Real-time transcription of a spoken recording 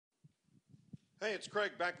Hey, it's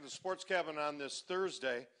Craig back in the sports cabin on this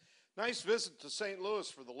Thursday. Nice visit to St. Louis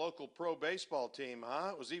for the local pro baseball team,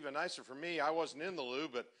 huh? It was even nicer for me. I wasn't in the Lou,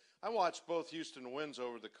 but I watched both Houston wins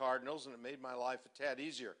over the Cardinals, and it made my life a tad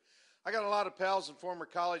easier. I got a lot of pals and former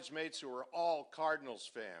college mates who are all Cardinals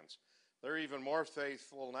fans. They're even more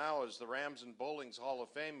faithful now as the Rams and Bowling's Hall of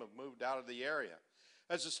Fame have moved out of the area.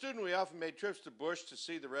 As a student, we often made trips to Busch to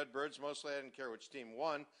see the Redbirds. Mostly I didn't care which team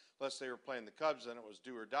won, unless they were playing the Cubs. Then it was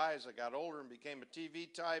do or die. As I got older and became a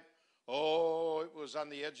TV type, oh, it was on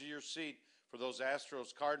the edge of your seat for those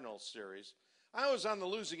Astros Cardinals series. I was on the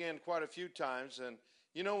losing end quite a few times, and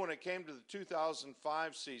you know, when it came to the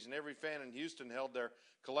 2005 season, every fan in Houston held their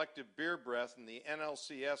collective beer breath in the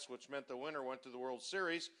NLCS, which meant the winner went to the World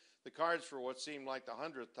Series. The Cards for what seemed like the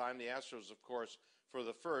 100th time, the Astros, of course, for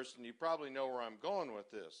the first, and you probably know where I'm going with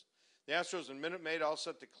this. The Astros and Minute Maid all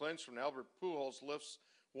set to clinch when Albert Pujols lifts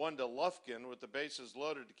one to Lufkin with the bases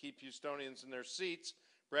loaded to keep Houstonians in their seats.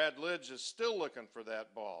 Brad Lidge is still looking for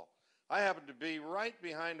that ball. I happened to be right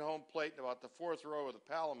behind home plate in about the fourth row with a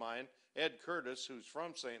pal of mine, Ed Curtis, who's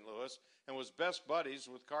from St. Louis, and was best buddies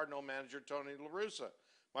with Cardinal manager Tony La Russa.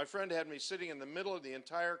 My friend had me sitting in the middle of the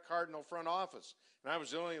entire Cardinal front office, and I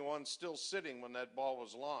was the only one still sitting when that ball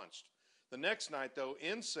was launched. The next night, though,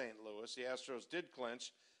 in St. Louis, the Astros did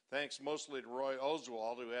clinch, thanks mostly to Roy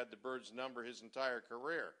Oswalt, who had the Birds' number his entire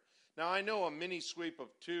career. Now, I know a mini sweep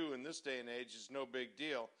of two in this day and age is no big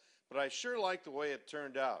deal, but I sure like the way it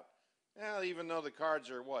turned out. Well, even though the Cards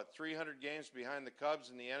are, 300 games behind the Cubs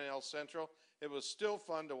in the NL Central, it was still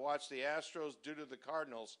fun to watch the Astros do to the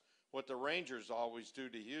Cardinals what the Rangers always do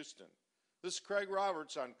to Houston. This is Craig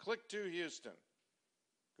Roberts on Click to Houston.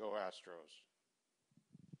 Go Astros.